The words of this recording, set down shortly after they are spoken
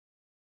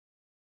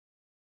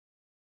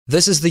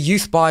This is the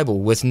Youth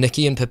Bible with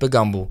Nikki and Pippa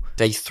Gumble,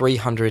 day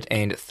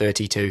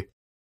 332.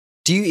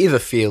 Do you ever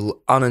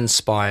feel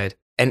uninspired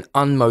and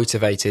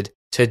unmotivated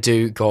to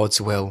do God's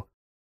will?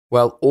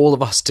 Well, all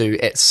of us do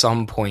at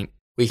some point.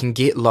 We can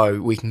get low,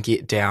 we can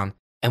get down,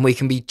 and we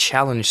can be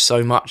challenged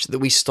so much that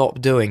we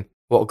stop doing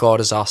what God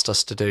has asked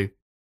us to do.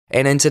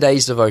 And in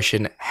today's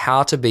devotion,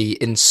 How to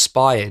Be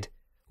Inspired,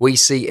 we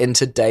see in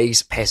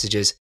today's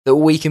passages that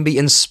we can be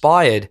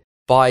inspired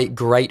by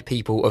great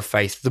people of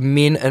faith, the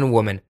men and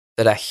women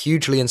that are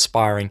hugely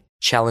inspiring,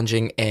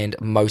 challenging, and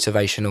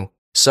motivational.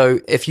 So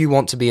if you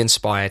want to be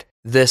inspired,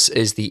 this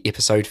is the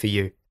episode for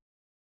you.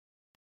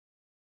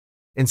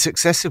 In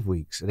successive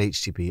weeks at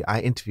HTB,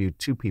 I interviewed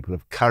two people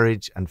of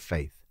courage and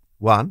faith.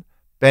 One,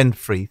 Ben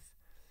Freeth,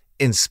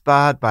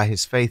 inspired by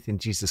his faith in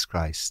Jesus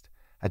Christ,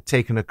 had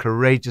taken a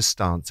courageous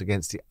stance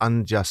against the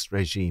unjust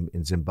regime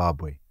in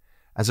Zimbabwe.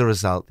 As a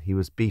result, he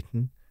was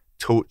beaten,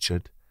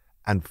 tortured,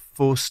 and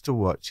forced to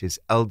watch his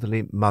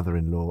elderly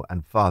mother-in-law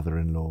and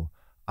father-in-law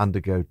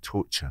undergo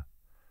torture,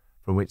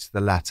 from which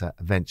the latter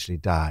eventually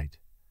died.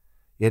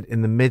 Yet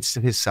in the midst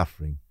of his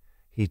suffering,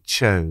 he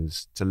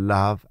chose to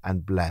love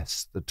and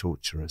bless the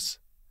torturers.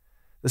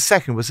 The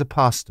second was a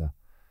pastor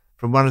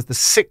from one of the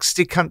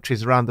 60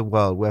 countries around the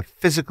world where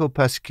physical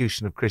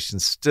persecution of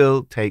Christians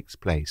still takes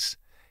place.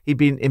 He'd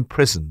been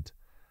imprisoned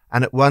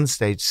and at one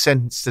stage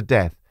sentenced to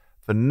death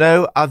for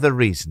no other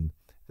reason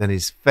than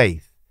his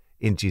faith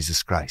in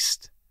Jesus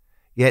Christ.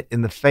 Yet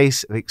in the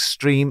face of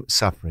extreme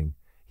suffering,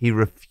 he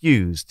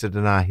refused to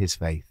deny his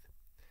faith.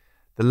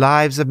 The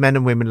lives of men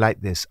and women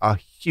like this are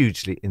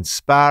hugely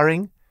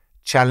inspiring,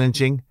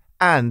 challenging,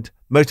 and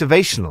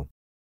motivational.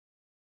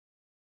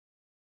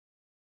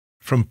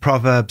 From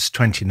Proverbs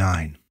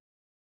 29.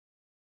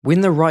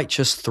 When the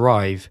righteous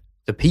thrive,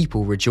 the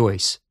people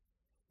rejoice.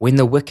 When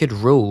the wicked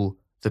rule,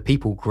 the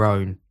people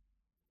groan.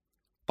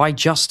 By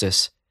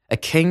justice, a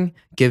king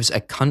gives a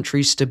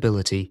country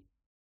stability,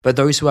 but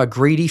those who are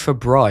greedy for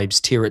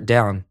bribes tear it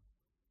down.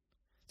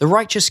 The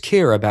righteous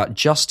care about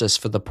justice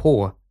for the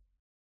poor,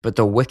 but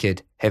the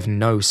wicked have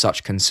no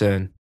such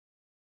concern.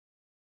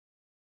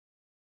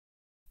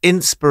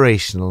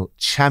 Inspirational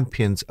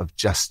champions of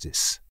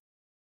justice.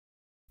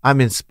 I'm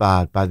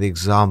inspired by the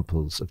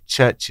examples of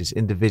churches,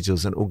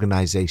 individuals, and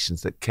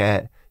organizations that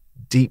care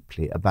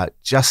deeply about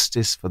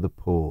justice for the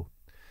poor.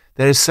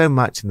 There is so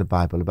much in the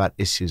Bible about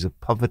issues of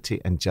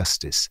poverty and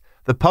justice.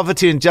 The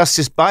Poverty and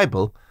Justice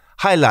Bible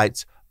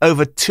highlights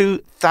over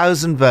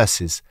 2,000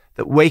 verses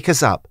that wake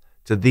us up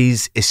to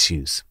these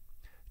issues.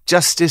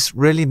 Justice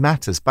really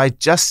matters. By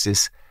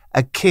justice,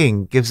 a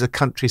king gives a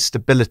country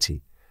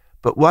stability,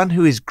 but one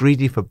who is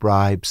greedy for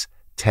bribes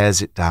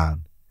tears it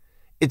down.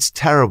 It's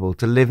terrible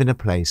to live in a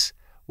place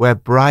where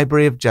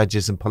bribery of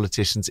judges and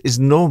politicians is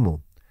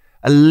normal.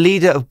 A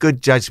leader of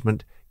good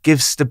judgment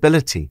gives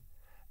stability.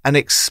 An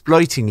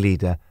exploiting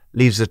leader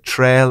leaves a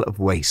trail of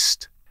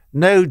waste.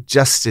 No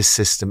justice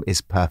system is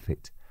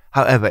perfect.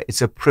 However,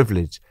 it's a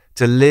privilege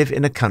to live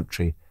in a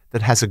country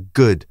that has a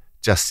good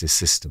justice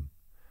system.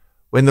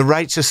 When the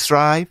righteous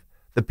thrive,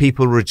 the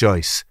people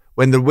rejoice.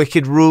 When the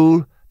wicked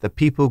rule, the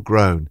people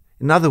groan.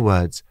 In other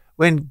words,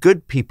 when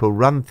good people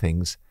run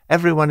things,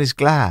 everyone is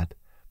glad.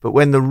 But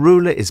when the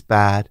ruler is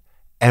bad,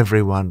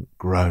 everyone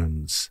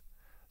groans.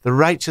 The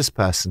righteous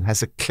person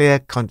has a clear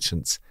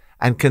conscience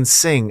and can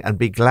sing and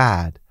be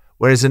glad,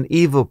 whereas an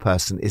evil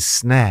person is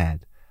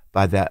snared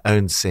by their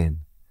own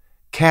sin.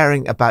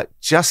 Caring about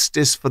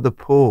justice for the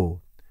poor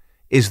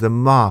is the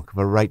mark of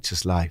a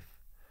righteous life.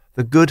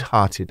 The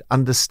good-hearted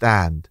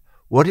understand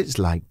what it's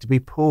like to be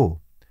poor.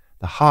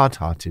 The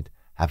hard-hearted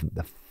haven't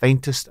the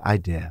faintest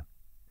idea.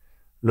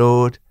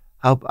 Lord,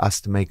 help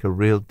us to make a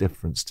real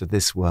difference to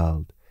this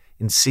world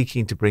in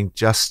seeking to bring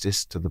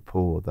justice to the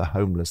poor, the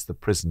homeless, the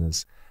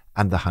prisoners,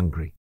 and the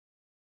hungry.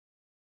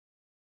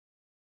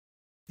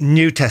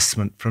 New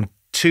Testament from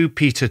 2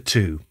 Peter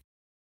 2.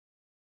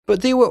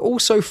 But there were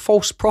also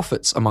false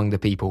prophets among the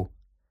people,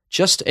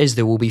 just as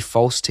there will be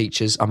false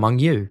teachers among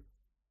you.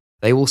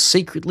 They will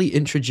secretly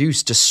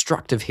introduce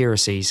destructive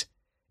heresies,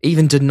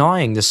 even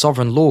denying the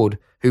sovereign Lord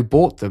who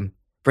bought them,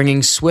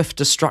 bringing swift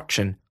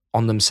destruction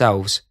on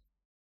themselves.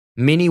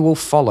 Many will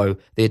follow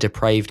their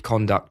depraved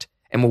conduct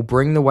and will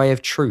bring the way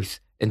of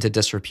truth into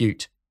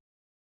disrepute.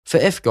 For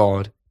if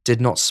God did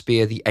not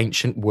spare the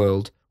ancient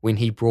world when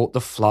he brought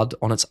the flood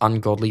on its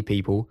ungodly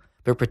people,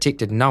 but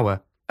protected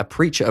Noah, a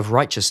preacher of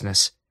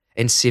righteousness,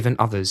 and 7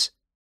 others,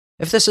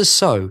 if this is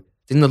so,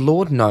 then the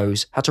Lord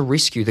knows how to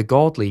rescue the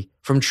godly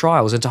from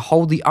trials and to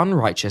hold the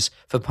unrighteous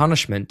for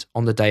punishment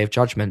on the day of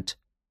judgment.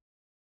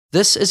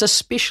 This is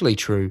especially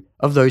true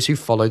of those who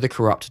follow the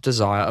corrupt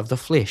desire of the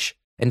flesh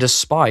and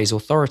despise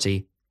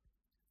authority.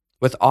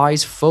 With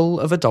eyes full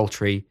of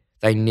adultery,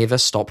 they never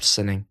stopped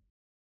sinning.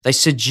 They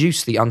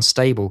seduce the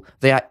unstable.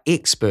 They are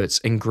experts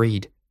in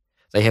greed.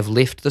 They have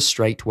left the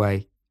straight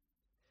way.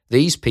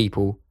 These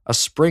people are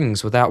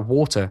springs without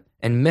water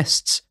and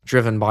mists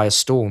driven by a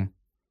storm.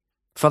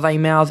 For they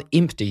mouth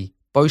empty,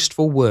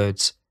 boastful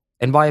words,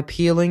 and by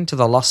appealing to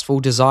the lustful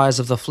desires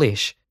of the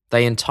flesh,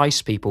 they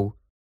entice people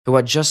who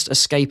are just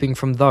escaping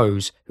from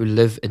those who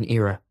live in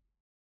error.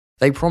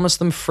 They promise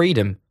them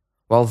freedom,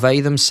 while they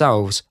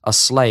themselves are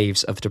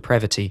slaves of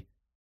depravity.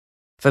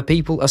 For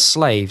people are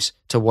slaves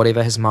to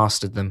whatever has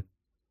mastered them.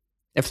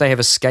 If they have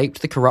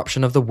escaped the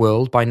corruption of the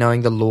world by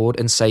knowing the Lord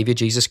and Saviour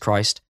Jesus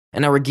Christ,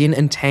 and are again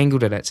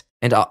entangled in it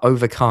and are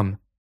overcome,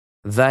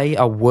 they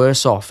are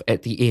worse off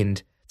at the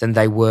end than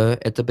they were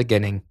at the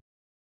beginning.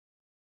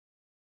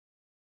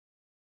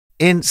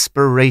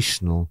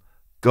 Inspirational,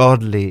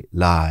 godly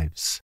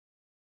lives.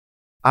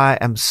 I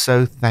am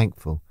so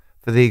thankful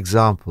for the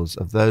examples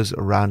of those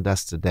around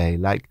us today,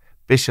 like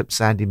Bishop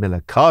Sandy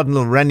Miller,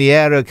 Cardinal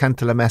Raniero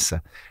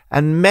Cantalamessa,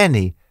 and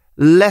many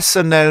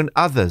lesser-known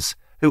others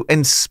who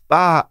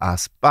inspire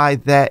us by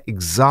their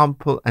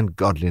example and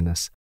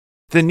godliness.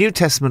 The New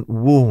Testament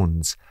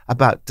warns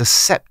about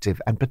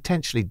deceptive and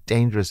potentially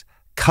dangerous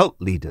cult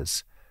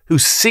leaders who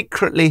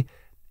secretly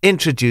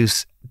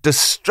introduce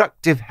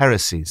destructive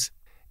heresies.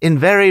 In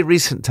very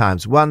recent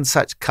times, one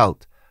such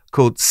cult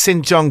called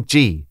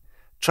Sinjongji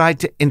tried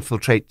to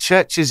infiltrate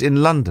churches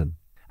in London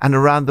and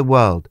around the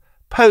world,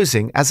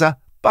 posing as a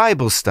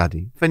Bible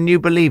study for new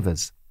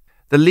believers.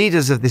 The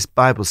leaders of this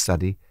Bible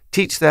study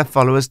teach their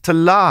followers to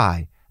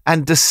lie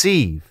and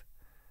deceive.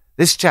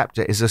 This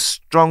chapter is a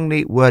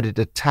strongly worded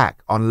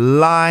attack on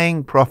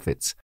lying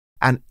prophets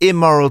and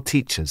immoral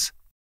teachers.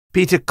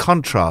 Peter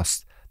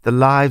contrasts the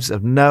lives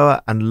of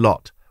Noah and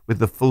Lot with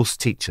the false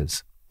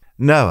teachers.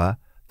 Noah,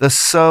 the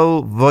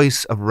sole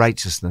voice of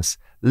righteousness,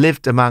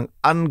 lived among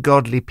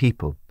ungodly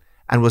people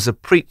and was a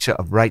preacher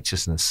of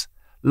righteousness.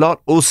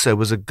 Lot also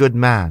was a good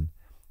man.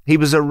 He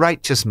was a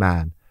righteous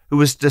man who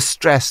was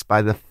distressed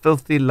by the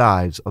filthy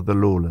lives of the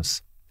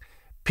lawless.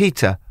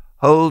 Peter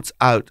holds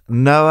out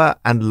Noah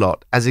and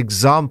Lot as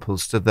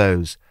examples to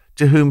those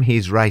to whom he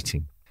is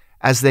writing,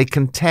 as they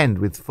contend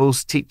with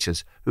false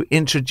teachers who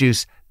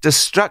introduce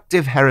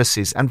destructive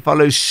heresies and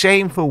follow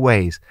shameful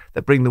ways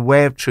that bring the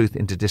way of truth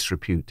into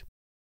disrepute.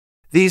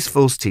 These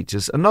false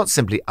teachers are not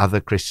simply other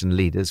Christian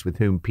leaders with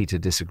whom Peter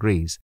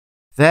disagrees.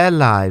 Their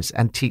lives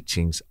and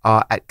teachings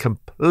are at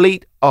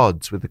complete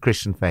odds with the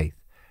Christian faith.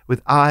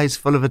 With eyes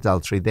full of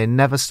adultery, they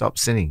never stop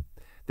sinning.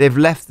 They've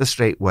left the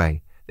straight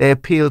way. They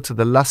appeal to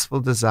the lustful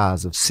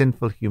desires of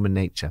sinful human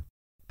nature.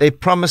 They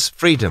promise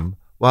freedom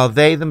while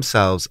they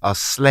themselves are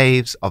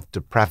slaves of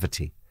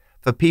depravity.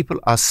 For people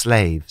are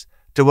slaves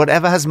to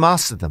whatever has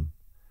mastered them.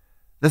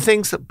 The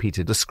things that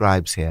Peter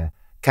describes here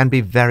can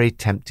be very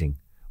tempting,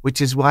 which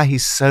is why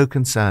he's so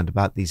concerned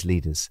about these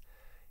leaders.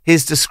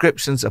 His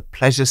descriptions of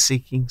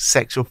pleasure-seeking,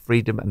 sexual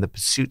freedom, and the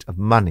pursuit of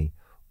money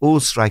all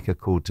strike a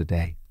chord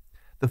today.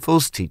 The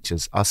false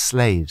teachers are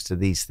slaves to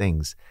these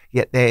things,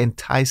 yet they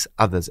entice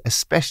others,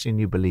 especially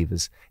new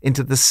believers,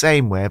 into the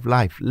same way of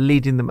life,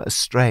 leading them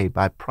astray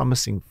by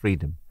promising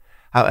freedom.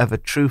 However,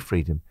 true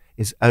freedom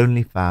is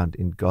only found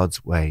in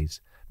God's ways,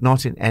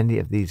 not in any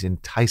of these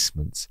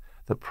enticements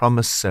that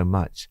promise so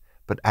much,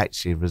 but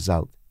actually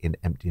result in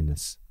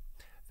emptiness.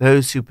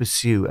 Those who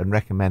pursue and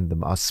recommend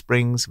them are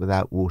springs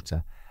without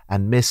water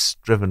and mists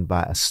driven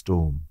by a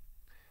storm.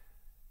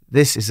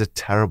 This is a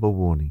terrible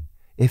warning.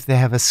 If they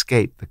have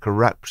escaped the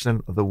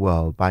corruption of the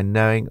world by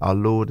knowing our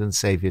Lord and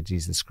Saviour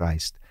Jesus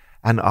Christ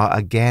and are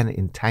again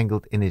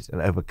entangled in it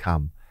and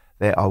overcome,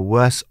 they are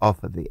worse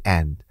off at the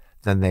end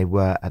than they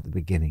were at the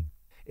beginning.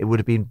 It would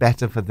have been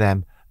better for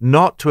them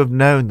not to have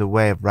known the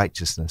way of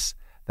righteousness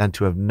than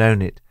to have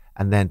known it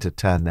and then to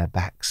turn their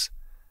backs.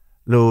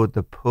 Lord,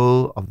 the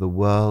pull of the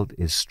world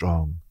is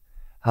strong.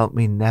 Help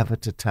me never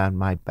to turn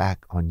my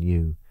back on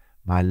you,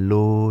 my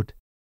Lord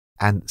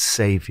and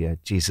Saviour,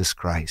 Jesus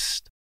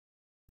Christ.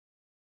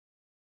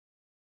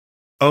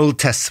 Old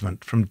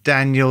Testament from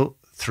Daniel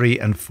 3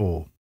 and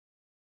 4.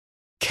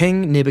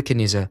 King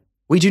Nebuchadnezzar,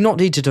 we do not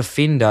need to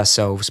defend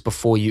ourselves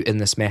before you in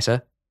this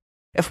matter.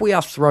 If we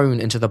are thrown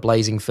into the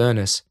blazing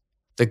furnace,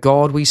 the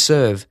God we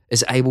serve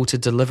is able to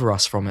deliver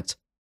us from it,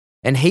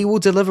 and he will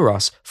deliver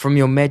us from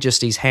your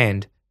majesty's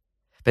hand.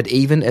 But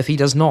even if he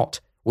does not,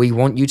 we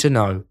want you to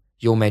know,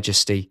 your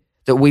majesty,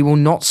 that we will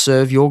not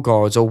serve your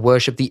gods or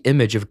worship the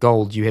image of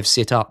gold you have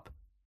set up.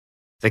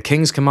 The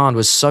king's command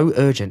was so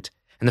urgent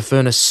and the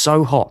furnace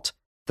so hot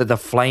that the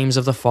flames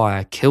of the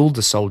fire killed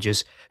the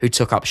soldiers who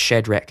took up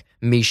Shadrach,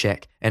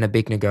 Meshach, and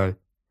Abednego.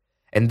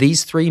 And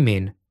these 3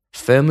 men,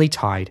 firmly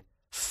tied,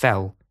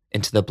 fell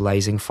into the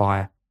blazing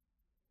fire.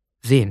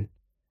 Then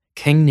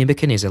King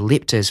Nebuchadnezzar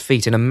leapt to his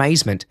feet in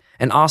amazement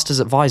and asked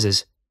his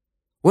advisers,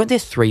 "Weren't there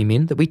 3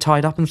 men that we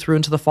tied up and threw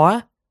into the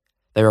fire?"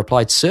 They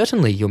replied,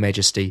 "Certainly, your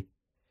majesty."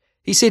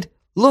 He said,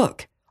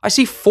 "Look, I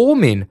see 4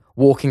 men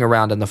walking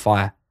around in the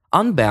fire,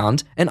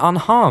 unbound and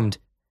unharmed,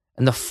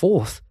 and the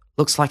 4th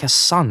looks like a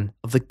son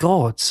of the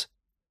gods."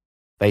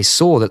 They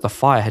saw that the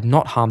fire had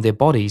not harmed their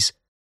bodies,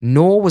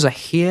 nor was a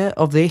hair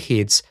of their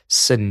heads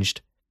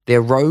singed.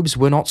 Their robes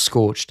were not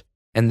scorched,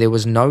 and there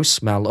was no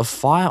smell of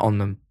fire on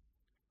them.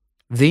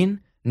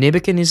 Then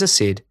Nebuchadnezzar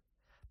said,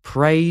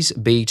 "Praise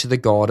be to the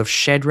God of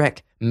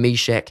Shadrach,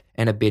 Meshach,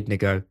 and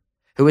Abednego,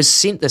 who has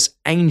sent this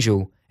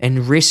angel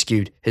and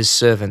rescued his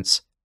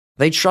servants.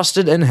 They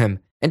trusted in him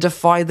and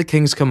defied the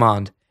king's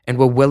command and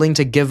were willing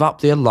to give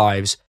up their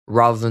lives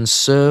rather than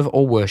serve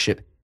or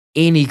worship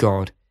any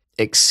god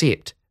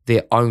except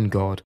their own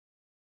God.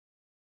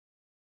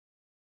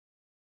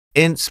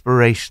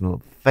 Inspirational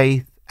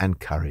faith and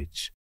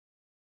courage.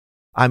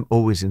 I'm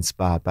always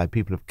inspired by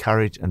people of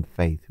courage and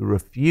faith who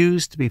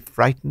refuse to be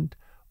frightened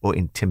or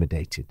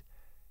intimidated.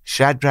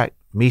 Shadrach,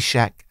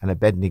 Meshach, and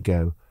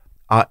Abednego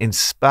are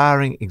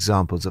inspiring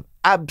examples of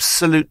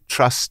absolute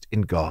trust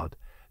in God.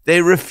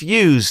 They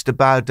refused to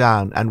bow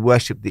down and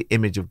worship the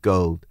image of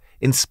gold,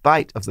 in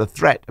spite of the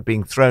threat of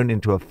being thrown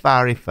into a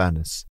fiery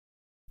furnace.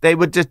 They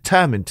were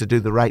determined to do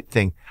the right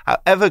thing,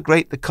 however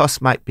great the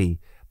cost might be,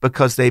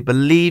 because they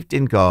believed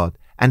in God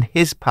and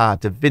his power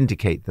to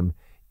vindicate them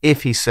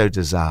if he so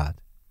desired.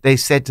 They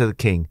said to the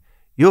king,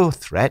 "Your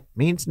threat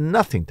means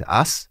nothing to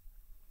us.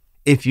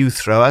 If you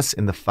throw us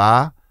in the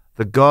fire,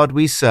 the God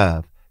we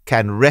serve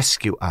can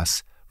rescue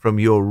us from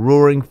your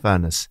roaring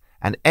furnace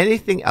and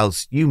anything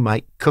else you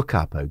might cook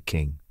up, O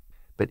king.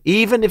 But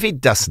even if he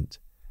doesn't,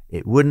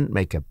 it wouldn't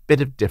make a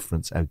bit of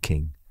difference, O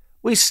king.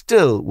 We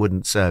still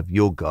wouldn't serve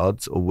your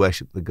gods or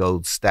worship the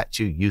gold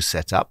statue you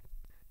set up."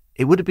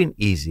 It would have been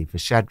easy for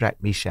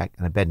Shadrach, Meshach,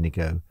 and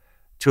Abednego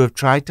to have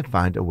tried to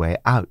find a way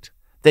out.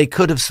 They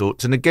could have sought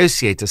to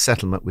negotiate a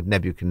settlement with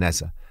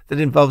Nebuchadnezzar that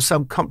involved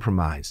some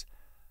compromise,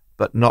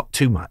 but not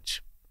too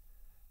much.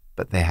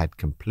 But they had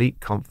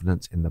complete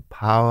confidence in the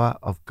power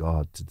of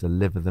God to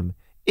deliver them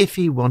if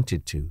he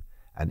wanted to,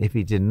 and if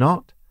he did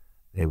not,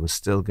 they were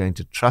still going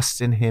to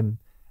trust in him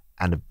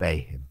and obey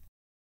him.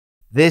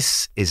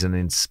 This is an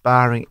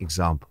inspiring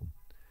example.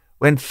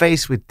 When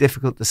faced with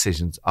difficult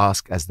decisions,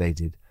 ask as they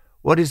did,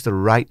 what is the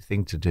right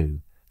thing to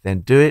do?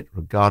 Then do it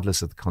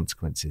regardless of the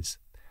consequences.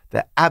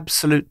 Their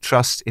absolute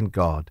trust in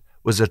God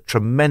was a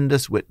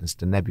tremendous witness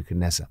to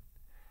Nebuchadnezzar.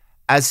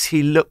 As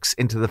he looks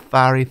into the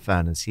fiery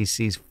furnace, he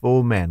sees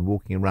 4 men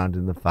walking around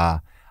in the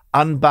fire,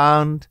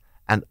 unbound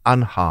and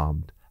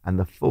unharmed, and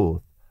the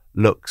 4th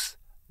looks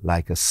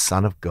like a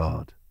son of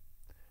God.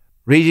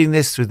 Reading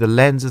this through the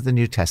lens of the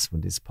New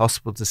Testament, it's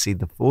possible to see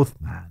the 4th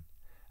man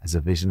as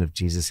a vision of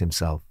Jesus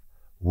himself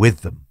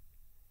with them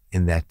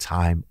in their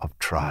time of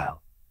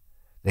trial.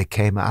 They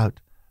came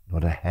out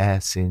not a hair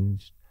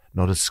singed,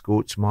 not a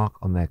scorch mark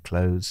on their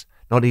clothes,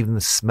 not even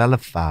the smell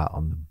of fire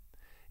on them.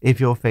 If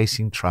you're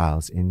facing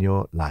trials in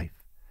your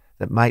life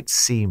that might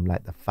seem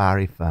like the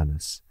fiery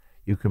furnace,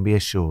 you can be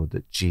assured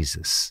that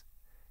Jesus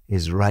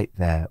is right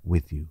there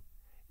with you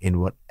in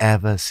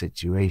whatever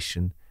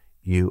situation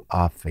you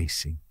are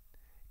facing.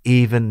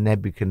 Even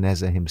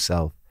Nebuchadnezzar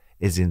himself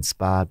is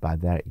inspired by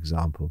their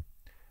example.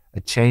 A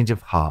change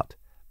of heart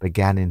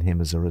began in him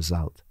as a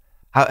result.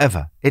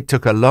 However, it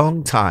took a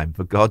long time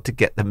for God to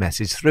get the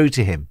message through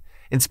to him.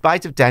 In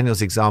spite of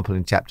Daniel's example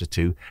in chapter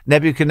 2,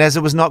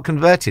 Nebuchadnezzar was not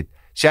converted.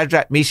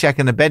 Shadrach, Meshach,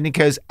 and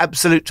Abednego's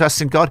absolute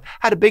trust in God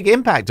had a big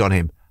impact on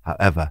him.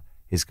 However,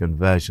 his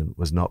conversion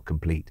was not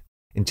complete.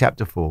 In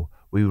chapter 4,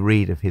 we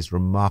read of his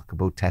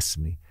remarkable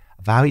testimony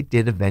of how he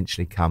did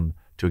eventually come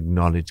to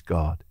acknowledge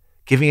God.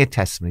 Giving a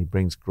testimony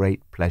brings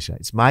great pleasure.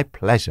 It's my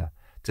pleasure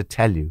to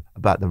tell you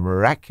about the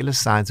miraculous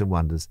signs and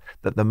wonders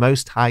that the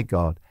Most High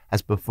God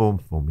has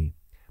performed for me.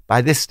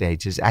 By this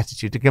stage, his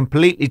attitude had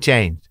completely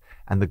changed,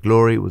 and the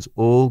glory was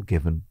all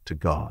given to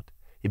God.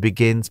 He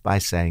begins by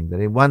saying that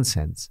in one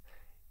sense,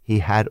 he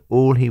had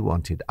all he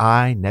wanted.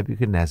 I,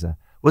 Nebuchadnezzar,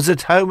 was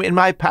at home in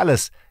my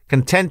palace,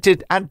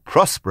 contented and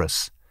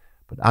prosperous.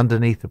 But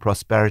underneath the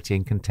prosperity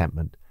and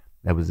contentment,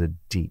 there was a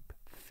deep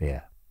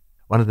fear.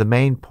 One of the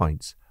main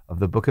points of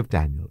the book of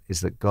Daniel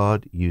is that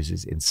God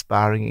uses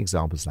inspiring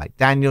examples like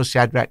Daniel,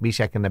 Shadrach,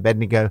 Meshach, and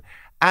Abednego,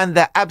 and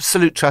their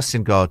absolute trust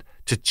in God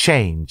to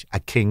change a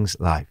king's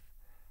life,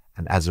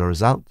 and as a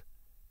result,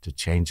 to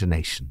change a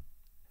nation.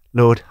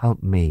 Lord,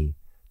 help me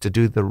to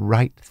do the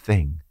right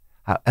thing,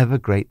 however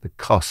great the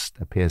cost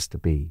appears to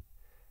be.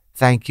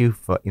 Thank you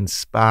for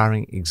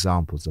inspiring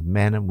examples of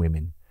men and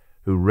women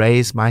who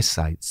raise my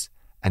sights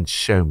and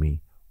show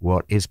me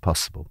what is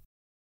possible.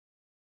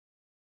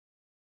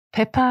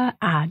 Pippa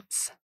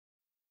adds.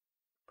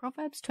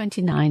 Proverbs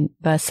 29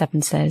 verse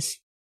 7 says,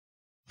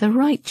 "The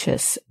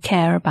righteous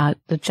care about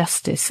the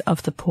justice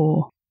of the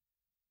poor."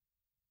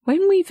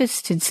 When we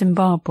visited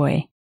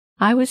Zimbabwe,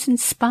 I was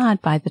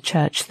inspired by the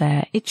church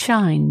there. It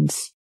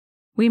shines.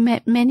 We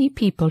met many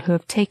people who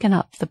have taken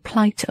up the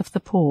plight of the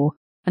poor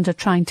and are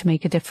trying to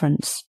make a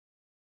difference.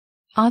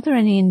 Are there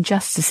any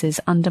injustices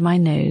under my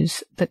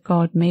nose that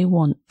God may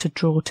want to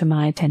draw to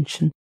my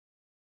attention?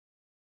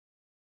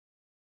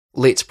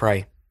 Let's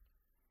pray.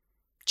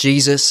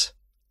 Jesus,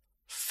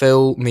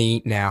 fill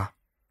me now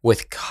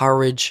with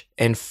courage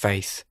and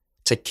faith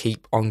to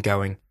keep on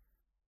going.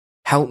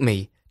 Help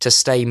me to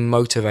stay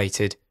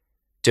motivated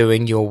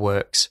doing your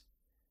works.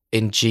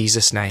 In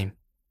Jesus' name,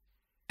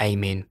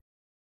 amen.